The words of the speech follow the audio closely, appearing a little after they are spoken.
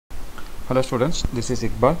Hello students, this is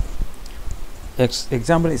IQBAL.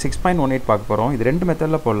 Example 6.18 பார்க்க போகிறோம். இது ரெண்டு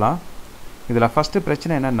மெத்தடில் போடலாம். இதில் ஃபஸ்ட்டு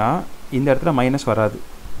பிரச்சனை என்னென்னா இந்த இடத்துல மைனஸ் வராது.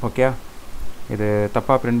 ஓகே, இது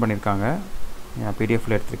தப்பாக பிரிண்ட் பண்ணியிருக்காங்க. நான்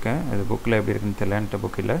பிடிஎஃப்பில் எடுத்திருக்கேன். இது புக்கில் எப்படி இருக்குன்னு தெரியலன்ட்டு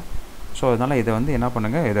புக் இல்லை. ஸோ அதனால் இதை வந்து என்ன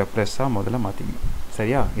பண்ணுங்கள், இதை ப்ரெஸ்ஸாக முதல்ல மாற்றிங்க.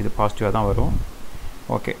 சரியா, இது பாசிட்டிவாக தான் வரும்.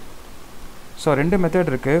 ஓகே, ஸோ ரெண்டு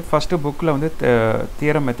மெத்தட் இருக்குது. ஃபஸ்ட்டு புக்கில் வந்து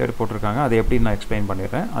தியரம் மெத்தட் போட்டிருக்காங்க. அதை எப்படி நான் எக்ஸ்பிளைன்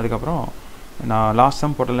பண்ணிடுறேன். அதுக்கப்புறம் நான் லாஸ்ட்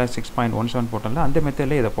சம் போட்டல 6.17 போட்டல அந்த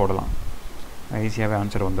மெத்தட்லேயே இதை போடலாம். ஈஸியாகவே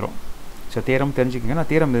ஆன்சர் வந்துடும். ஸோ தியரம் தெரிஞ்சுக்கங்க. நான்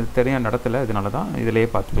தியரம் தெரியாமல் நடத்தலை, இதனால தான் இதிலேயே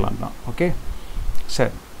பார்த்துக்கலாம் தான். ஓகே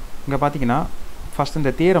சார், இங்கே பார்த்தீங்கன்னா ஃபஸ்ட்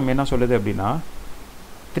இந்த தியரம் என்ன சொல்லுது அப்படின்னா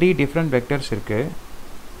 3 டிஃப்ரெண்ட் வெக்டர்ஸ் இருக்குது.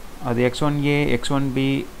 அது x1a, x1b,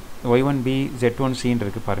 y1b, z1cன்னு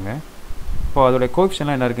இருக்குது பாருங்கள். இப்போது அதோடைய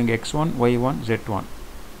கோஎஃபிஷியன்ட்லாம் என்ன இருக்குங்க, x1, y1, z1.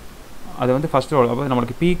 அது வந்து ஃபஸ்ட்டு அப்போ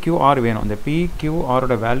நம்மளுக்கு PQR வேணும். இந்த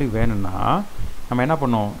PQRோட வேல்யூ வேணும்னா நம்ம என்ன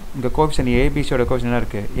பண்ணோம், இங்கே கோஎஃபிஷியன்ட் ஏபிசியோட கோஎஃபிஷியன்ட் என்ன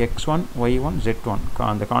இருக்குது, x1, y1, z1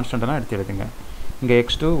 அந்த கான்ஸ்டன்ட்டெல்லாம் எடுத்து எழுதுங்க. இங்கே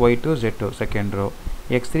x2, y2, z2 second row,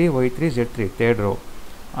 x3, y3, z3 third row.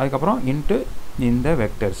 அதுக்கப்புறம் இன்ட்டு இந்த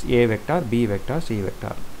vectors a vector, b vector, c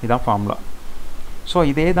vector. இதுதான் ஃபார்முலா. ஸோ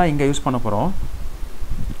இதே தான் இங்கே யூஸ் பண்ண போகிறோம்.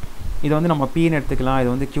 இதை வந்து நம்ம pன்னு எடுத்துக்கலாம்,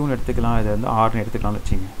 இது வந்து qன்னு எடுத்துக்கலாம், இது வந்து rன்னு எடுத்துக்கலாம்னு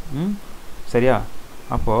வச்சுங்க. சரியா,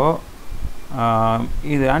 அப்போது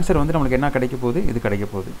இது ஆன்சர் வந்து நம்மளுக்கு என்ன கிடைக்க போகுது, இது கிடைக்க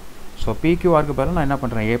போகுது. ஸோ PQRக்கு பதிலாக நான் என்ன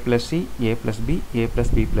பண்ணுறேன், a + c, a + b, a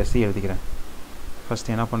 + b + c எழுதிக்கிறேன்.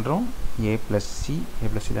 ஃபஸ்ட்டு என்ன பண்ணுறோம், a + c, a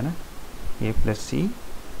 + c தானே, a + c,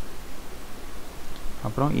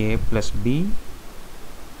 அப்புறம் a + b,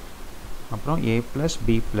 அப்புறம் a +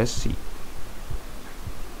 b + c.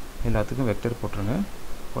 எல்லாத்துக்கும் வெக்டர் போட்டுருங்க.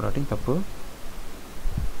 போடாட்டியும் தப்பு,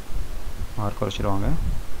 மார்க் குறைச்சிடுவாங்க.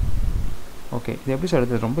 ஓகே, இது எப்படி சார்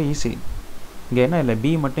எடுத்தது, ரொம்ப ஈஸி. இங்கே என்ன இல்லை, பி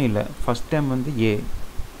மட்டும் இல்லை. ஃபஸ்ட் டைம் வந்து ஏ,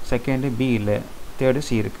 செகண்டு பி இல்லை, தேர்டு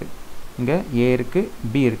சி இருக்குது. இங்கே ஏ இருக்குது,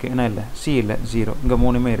 பி இருக்குது, என்ன இல்லை, சி இல்லை, 0. இங்கே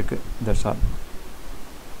 3மே இருக்குது. That's all.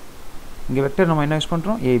 இங்கே வெக்டர் நம்ம என்ன யூஸ்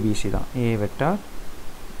பண்ணுறோம், ஏபிசி தான். ஏ வெக்டார்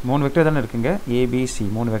 3 வெக்டர் தானே இருக்குங்க, ஏபிசி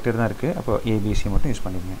 3 வெக்டர் தான் இருக்குது. அப்போ ஏபிசி மட்டும் யூஸ்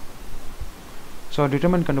பண்ணிக்கங்க. ஸோ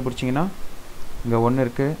டிட்டர்மினன்ட் கண்டுபிடிச்சிங்கன்னா இங்கே 1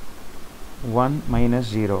 இருக்குது, 1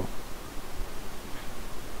 - 0.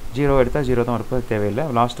 0 எடுத்தால் 0 தான் இருப்பது, தேவையில்லை.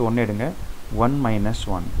 லாஸ்ட்டு 1 எடுங்க, 1 -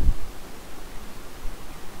 1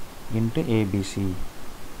 இன்ட்டு ஏபிசி.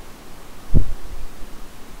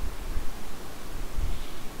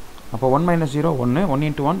 அப்போ 1 - 0 1, 1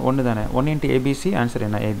 × 1 1 தானே, 1 × ஏபிசி. ஆன்சர்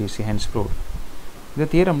என்ன, ஏபிசி. Hence proved. இந்த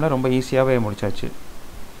தியரமில் ரொம்ப ஈஸியாகவே முடிச்சாச்சு.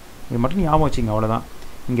 இது மட்டும் ஞாபகம் வச்சுங்க, அவ்வளோதான்.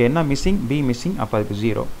 இங்கே என்ன மிஸ்ஸிங், பி மிஸ்ஸிங், அப்போ அதுக்கு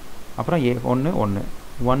 0. அப்புறம் ஏ 1 1,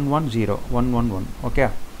 1 1 0, 1 1 1. ஓகே,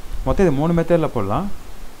 மொத்தம் இது 3 மெத்தடில் போடலாம்.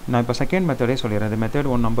 நான் இப்போ செகண்ட் மெத்தடே சொல்லிடுறேன். இது மெத்தட்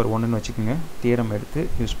நம்பர் 1ன்னு வச்சுக்கோங்க. தியரம் எடுத்து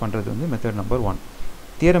யூஸ் பண்ணுறது வந்து மெத்தட் நம்பர் 1.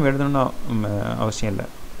 தியரம் எழுதணும்னு அவசியம் இல்லை,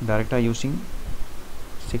 டைரெக்டாக யூஸிங்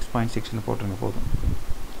 6.6ன்னு போட்டுருங்க போதும்.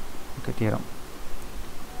 Okay, theorem.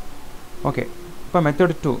 ஓகே, இப்போ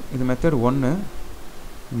மெத்தட் 2. இது மெத்தட் 1,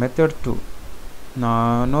 மெத்தட் 2.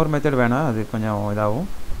 நான் இன்னொரு மெத்தட் வேணாம், அது கொஞ்சம் இதாகும்.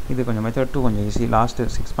 இது கொஞ்சம் மெத்தட் 2 கொஞ்சம் ஈஸி. லாஸ்ட்டு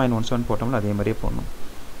 6.17 போட்டோம்ல அதே மாதிரியே போடணும்.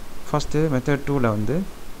 ஃபஸ்ட்டு மெத்தட் 2ல் வந்து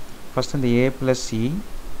ஃபஸ்ட்டு இந்த a + c,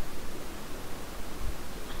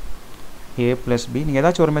 a + b, நீங்கள்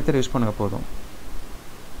ஏதாச்சும் ஒரு மெத்தட் யூஸ் பண்ணுங்க போதும்.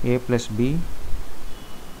 a + b,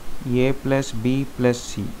 a + b +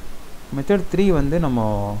 c. Method 3 வந்து நம்ம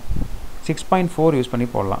 6.4 யூஸ் பண்ணி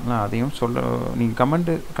போடலாம். நான் அதையும் நீங்கள்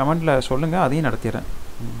கமெண்ட்டில் சொல்லுங்கள், அதையும் நடத்திடுறேன்.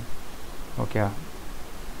 ஓகே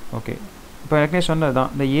ஓகே, இப்போ ஏற்கனவே சொன்னது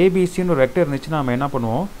தான். இந்த ஏபிசின்னு ஒரு வெக்டர் இருந்துச்சுன்னா நம்ம என்ன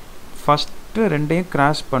பண்ணுவோம், ஃபஸ்ட்டு ரெண்டையும்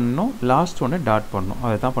கிராஸ் பண்ணணும், லாஸ்ட் ஒன்று டாட் பண்ணணும்.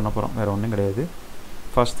 அதை தான் பண்ண போகிறோம், வேறு ஒன்றும் கிடையாது.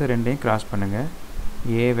 ஃபஸ்ட்டு ரெண்டையும் கிராஸ் பண்ணுங்கள்.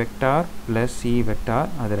 ஏ வெக்டார் + சி வெக்டார்,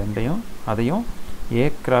 அது ரெண்டையும், அதையும் a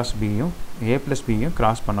 × bயும் a + bயும்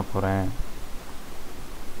கிராஸ் பண்ண போகிறேன்.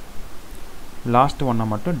 லாஸ்ட் ஒன்றை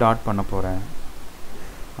மட்டும் டாட் பண்ண போகிறேன்.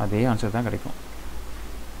 அதே ஆன்சர் தான் கிடைக்கும்.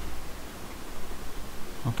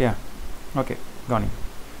 ஓகே ஓகே, கவனி.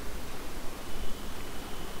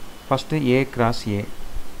 ஃபஸ்ட்டு a × a,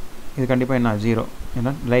 இது கண்டிப்பாக என்ன 0,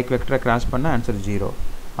 ஏன்னா லைக் வெக்டரை கிராஸ் பண்ண ஆன்சர் 0.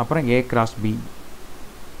 அப்புறம் a × b,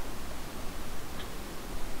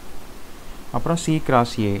 அப்புறம் c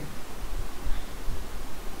 × a,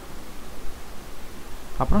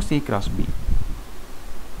 அப்புறம் c × b,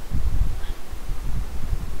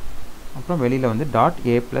 அப்புறம் வெளியில் வந்து டாட்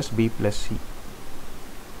a + b + c.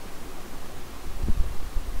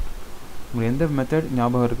 உங்களுக்கு எந்த மெத்தட்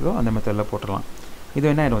ஞாபகம் இருக்குதோ அந்த மெத்தடில் போட்டுடலாம். இது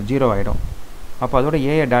என்ன ஆகிடும், 0 ஆகிடும். அப்போ அதோட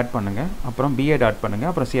ஏயை டாட் பண்ணுங்கள், அப்புறம் பிஏ டாட் பண்ணுங்கள்,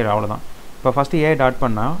 அப்புறம் சி, அவ்வளோதான். இப்போ ஃபஸ்ட்டு ஏ டாட்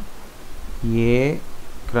பண்ணால் a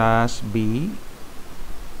 × b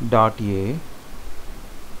டாட் a,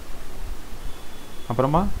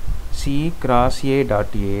 அப்புறமா C cross A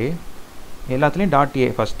dot A எல்லாத்துலேயும் டாட் ஏ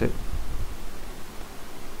ஃபஸ்ட்டு,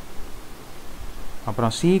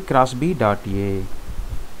 அப்புறம் C cross B dot A,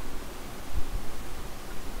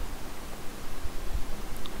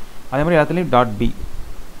 அதே மாதிரி எல்லாத்துலேயும் டாட் பி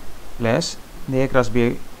ப்ளஸ் இந்த ஏ கிராஸ் பி,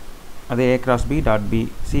 அதே A cross B dot B,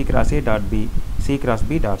 C cross A dot B, C cross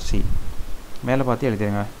B dot C. மேலே பார்த்து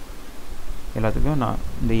எழுதிடுங்க. எல்லாத்துக்கும் நான்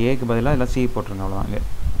இந்த ஏக்கு பதிலாக எல்லாம் சி போட்டுருங்க, அவ்வளோதான். இங்கே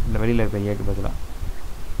இந்த வெளியில் இருக்கிற ஏக்கு பதிலாக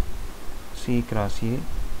சி கிராஸ் ஏ,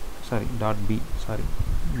 sorry dot B, sorry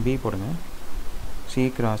B போடுங்க, C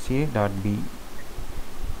cross A dot B,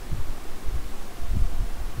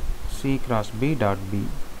 C cross B dot B.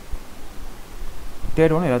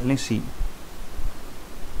 Third one எல்லாத்துலேயும் C,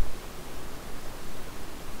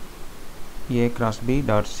 A cross B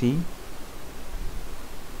dot C,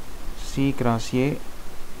 C cross A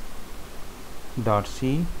dot C,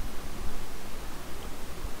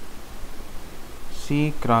 C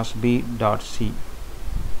cross B dot C.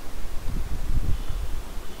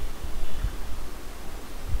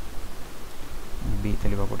 B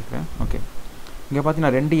தெளிவாக போட்டுக்கிறேன். Okay, இங்கே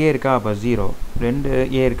பார்த்தீங்கன்னா 2A இருக்கா, அப்போ 0,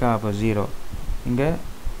 2A இருக்கா, அப்போ 0, இங்கே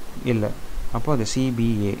இல்லை, அப்போ அது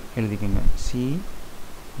CBA எழுதிக்கோங்க,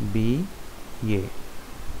 CBA.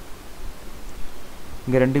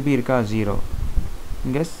 இங்கே 2B இருக்கா, 0,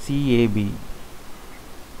 இங்கே CAB,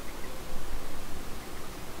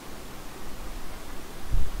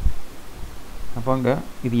 அப்போ இங்கே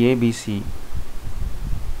இது ABC,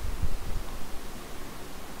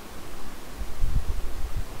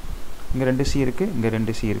 இங்கே 2C இருக்குது, இங்கே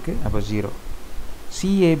 2C இருக்குது, அப்போ 0.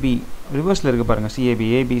 CAB ரிவர்ஸில் இருக்குது பாருங்கள், CAB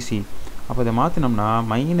ABC, அப்போ இதை மாற்றினோம்னா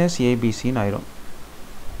மைனஸ் ஏபிசின்னு ஆயிரும்.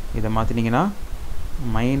 இதை மாற்றினீங்கன்னா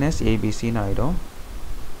மைனஸ் ஏபிசின்னு ஆகிடும்.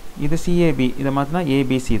 இது சிஏபி, இதை மாற்றினா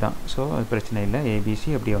ஏபிசி தான். ஸோ அது பிரச்சனை இல்லை, ஏபிசி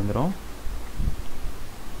அப்படியே வந்துடும்.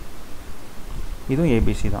 இதுவும்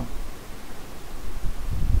ஏபிசி தான்.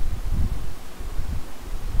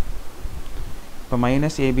 இப்போ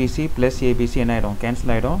மைனஸ் ஏபிசி ப்ளஸ் ஏபிசி என்ன ஆகிடும்,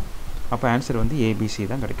 கேன்சல் ஆகிடும். அப்போ ஆன்சர் வந்து ஏபிசி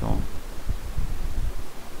தான் கிடைக்கும்.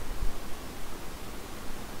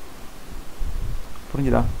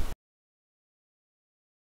 புரிஞ்சுதா?